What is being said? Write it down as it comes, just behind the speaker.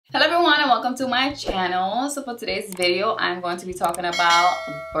welcome to my channel. So for today's video, I'm going to be talking about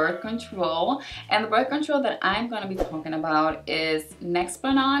birth control, and the birth control that I'm going to be talking about is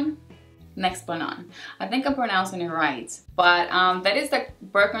Nexplanon. I think I'm pronouncing it right, but that is the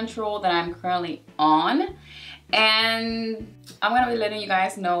birth control that I'm currently on, and I'm going to be letting you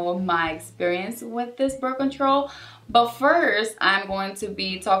guys know my experience with this birth control. But first, I'm going to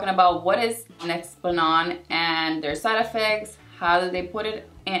be talking about what is Nexplanon and their side effects, how do they put it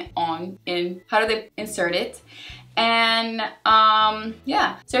how do they insert it, and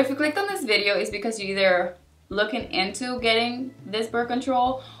yeah. So if you clicked on this video, it's because you're either looking into getting this birth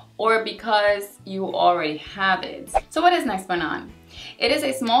control or because you already have it. So what is Nexplanon? It is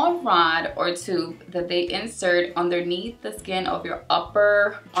a small rod or tube that they insert underneath the skin of your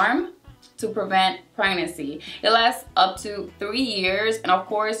upper arm to prevent pregnancy. It lasts up to 3 years, and of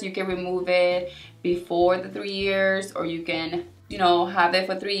course you can remove it before the 3 years, or you can, you know, have it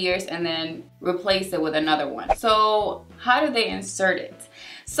for 3 years and then replace it with another one. So how do they insert it?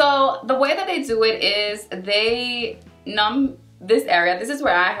 So the way that they do it is they numb this area. This is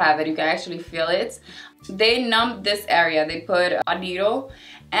where I have it. You can actually feel it. They numb this area. They put a needle,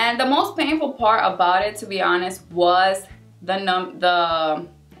 and the most painful part about it, to be honest, was the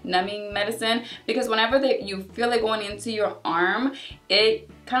numbing medicine, because whenever you feel it going into your arm, it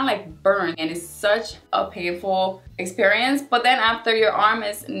kind of like burns, and it's such a painful experience. But then after your arm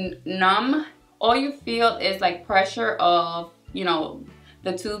is numb, all you feel is like pressure of, you know,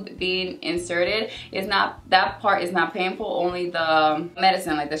 the tube being inserted. That part is not painful. Only the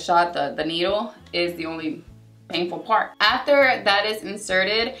medicine, like the shot, the needle, is the only painful part. After that is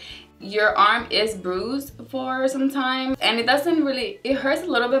inserted, your arm is bruised for some time, and it hurts a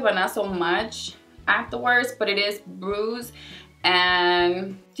little bit, but not so much afterwards, but it is bruised.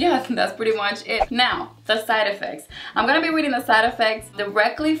 And yeah, that's pretty much it. Now, the side effects. I'm gonna be reading the side effects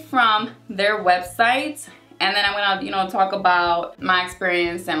directly from their website, and then I'm gonna, you know, talk about my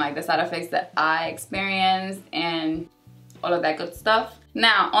experience and like the side effects that I experienced and all of that good stuff.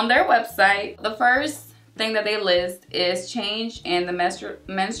 Now, on their website, the first thing that they list is change in the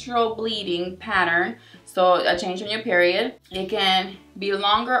menstrual bleeding pattern. So a change in your period. It can be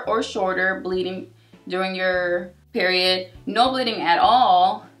longer or shorter bleeding during your period, no bleeding at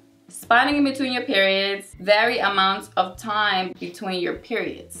all, spotting in between your periods, vary amounts of time between your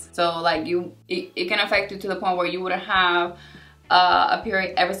periods. So like it can affect you to the point where you wouldn't have a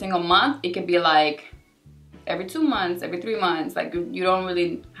period every single month. It could be like every 2 months, every 3 months. Like you don't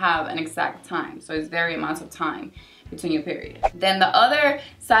really have an exact time. So it's vary amounts of time between your period. Then the other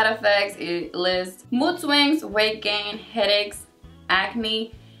side effects, it lists mood swings, weight gain, headaches,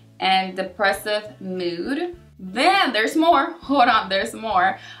 acne, and depressive mood. Then there's more. Hold on, there's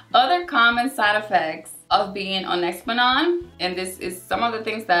more. Other common side effects of being on Nexplanon, and this is some of the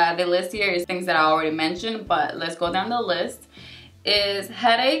things that they list here is things that I already mentioned, but let's go down the list. Is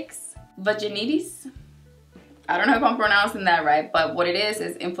headaches, vaginitis. I don't know if I'm pronouncing that right, but what it is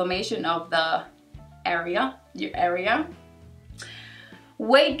inflammation of the area, your area.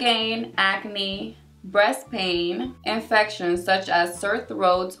 Weight gain, acne, breast pain, infections such as sore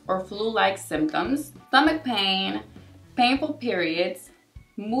throats or flu-like symptoms, stomach pain, painful periods,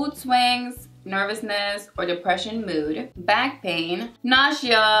 mood swings, nervousness or depression mood, back pain,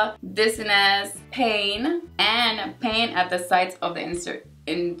 nausea, dizziness, pain, and pain at the sites of the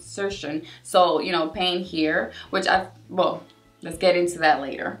insertion. So, you know, pain here, which well, let's get into that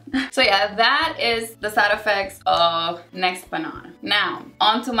later. So yeah, that is the side effects of Nexplanon. Now,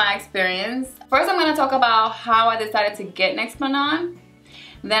 on to my experience. First, I'm gonna talk about how I decided to get Nexplanon.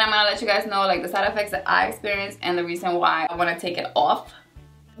 Then I'm gonna let you guys know like the side effects that I experienced and the reason why I wanna take it off.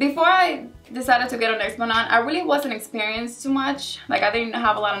 Before I decided to get on Nexplanon, I really wasn't experienced too much. Like I didn't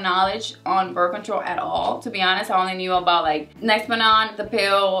have a lot of knowledge on birth control at all. To be honest, I only knew about like Nexplanon, the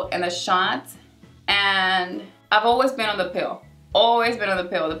pill, and the shot. And I've always been on the pill. Always been on the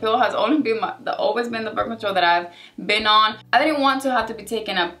pill. The pill has only been always been the birth control that I've been on. I didn't want to have to be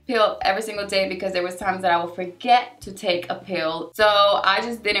taking a pill every single day because there was times that I would forget to take a pill. So I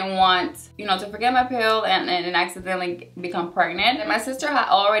just didn't want, you know, to forget my pill and accidentally become pregnant. And my sister had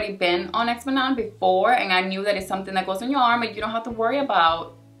already been on Nexplanon before, and I knew that it's something that goes in your arm and you don't have to worry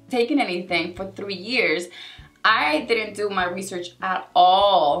about taking anything for 3 years. I didn't do my research at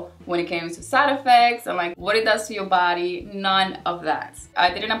all when it came to side effects and like what it does to your body. None of that.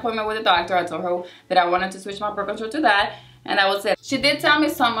 I did an appointment with a doctor. I told her that I wanted to switch my birth control to that, and that was it. She did tell me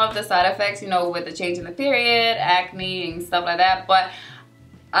some of the side effects, you know, with the change in the period, acne and stuff like that, but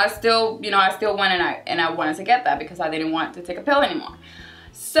I still, you know, I still went and I wanted to get that because I didn't want to take a pill anymore.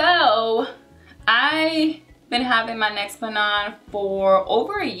 So I been having my Nexplanon for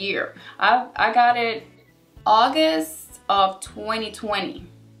over a year. I got it August of 2020.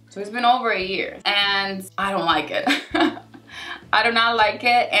 So it's been over a year and I don't like it. I do not like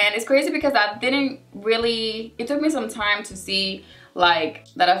it, and it's crazy because I didn't really, it took me some time to see like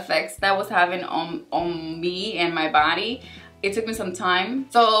that effects that was having on me and my body. It took me some time.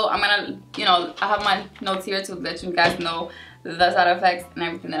 So I'm gonna, you know, I have my notes here to let you guys know the side effects and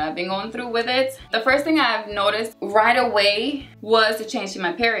everything that I've been going through with it. The first thing I've noticed right away was the change in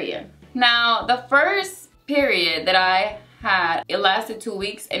my period. Now, the first period that I had, it lasted 2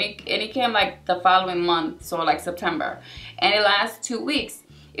 weeks, and it came like the following month, so like September, and it lasted 2 weeks.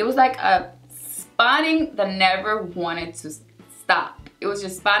 It was like a spotting that never wanted to stop. It was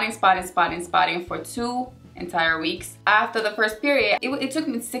just spotting for 2 entire weeks. After the first period, it took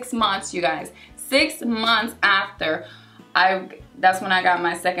me 6 months, you guys. 6 months after that's when I got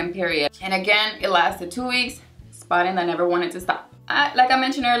my second period, and again it lasted 2 weeks, spotting that never wanted to stop. Like I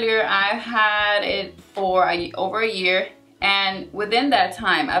mentioned earlier, I've had it for over a year. And within that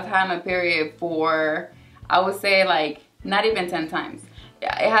time, I've had my period for, I would say like not even 10 times.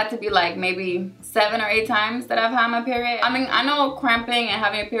 It had to be like maybe 7 or 8 times that I've had my period. I mean, I know cramping and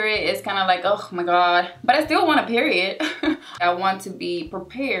having a period is kind of like, oh my God, but I still want a period. I want to be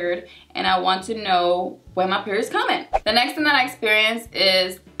prepared and I want to know when my period's coming. The next thing that I experience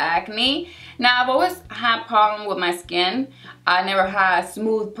is acne. Now, I've always had problem with my skin. I never had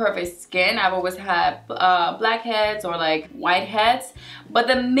smooth, perfect skin. I've always had blackheads or like whiteheads. But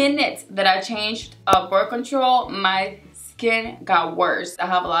the minute that I changed birth control, my skin got worse. I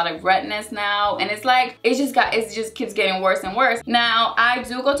have a lot of redness now, and it's like it just keeps getting worse and worse. Now, I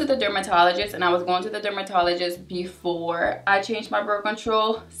do go to the dermatologist, and I was going to the dermatologist before I changed my birth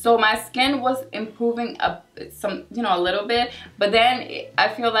control, so my skin was improving a little bit. But then I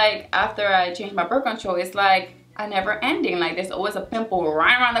feel like after I changed my birth control, it's like never ending. Like there's always a pimple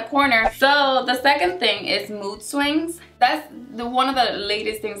right around the corner. So the second thing is mood swings. That's one of the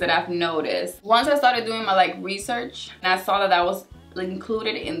latest things that I've noticed. Once I started doing my like research and I saw that was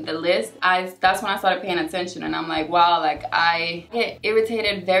included in the list, that's when I started paying attention, and I'm like, wow, like I get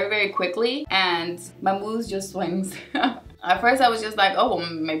irritated very, very quickly and my mood just swings. At first I was just like, oh,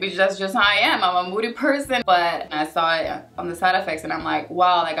 maybe that's just how I am. I'm a moody person. But I saw it on the side effects and I'm like,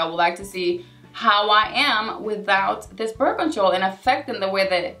 wow, like I would like to see how I am without this birth control and affecting the way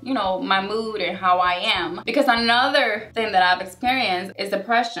that, you know, my mood and how I am. Because another thing that I've experienced is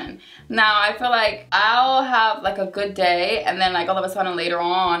depression. Now, I feel like I'll have like a good day and then like all of a sudden later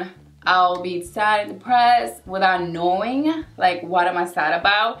on, I'll be sad and depressed without knowing like what am I sad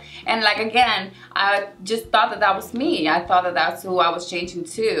about. And like again, I just thought that that was me. I thought that that's who I was changing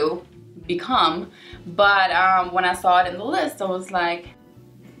to become. But when I saw it in the list, I was like,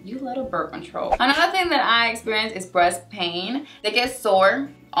 you little birth control. Another thing that I experience is breast pain. They get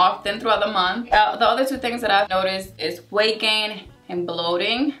sore often throughout the month. The other two things that I've noticed is weight gain and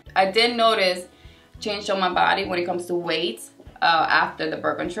bloating. I did notice change on my body when it comes to weight after the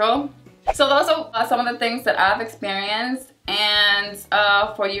birth control. So those are some of the things that I've experienced and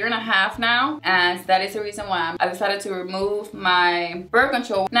for a year and a half now, and that is the reason why I decided to remove my birth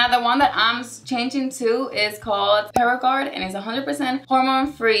control. Now the one that I'm changing to is called Paragard, and it's 100%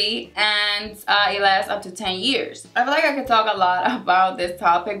 hormone free, and it lasts up to 10 years. I feel like I could talk a lot about this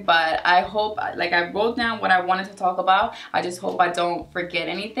topic, but I hope, like I wrote down what I wanted to talk about. I just hope I don't forget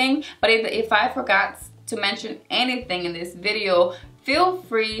anything. But if I forgot to mention anything in this video, feel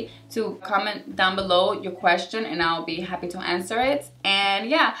free to comment down below your question and I'll be happy to answer it. And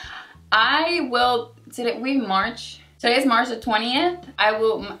yeah, today is March the 20th.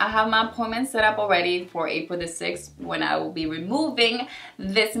 I have my appointment set up already for April the 6th when I will be removing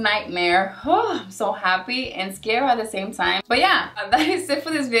this nightmare. Oh, I'm so happy and scared at the same time. But yeah, that is it for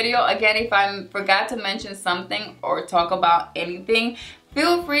this video. Again, if I forgot to mention something or talk about anything,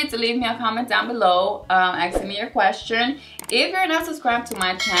 feel free to leave me a comment down below asking me your question. If you're not subscribed to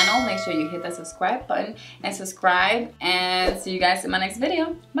my channel, make sure you hit that subscribe button and subscribe, and see you guys in my next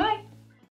video. Bye!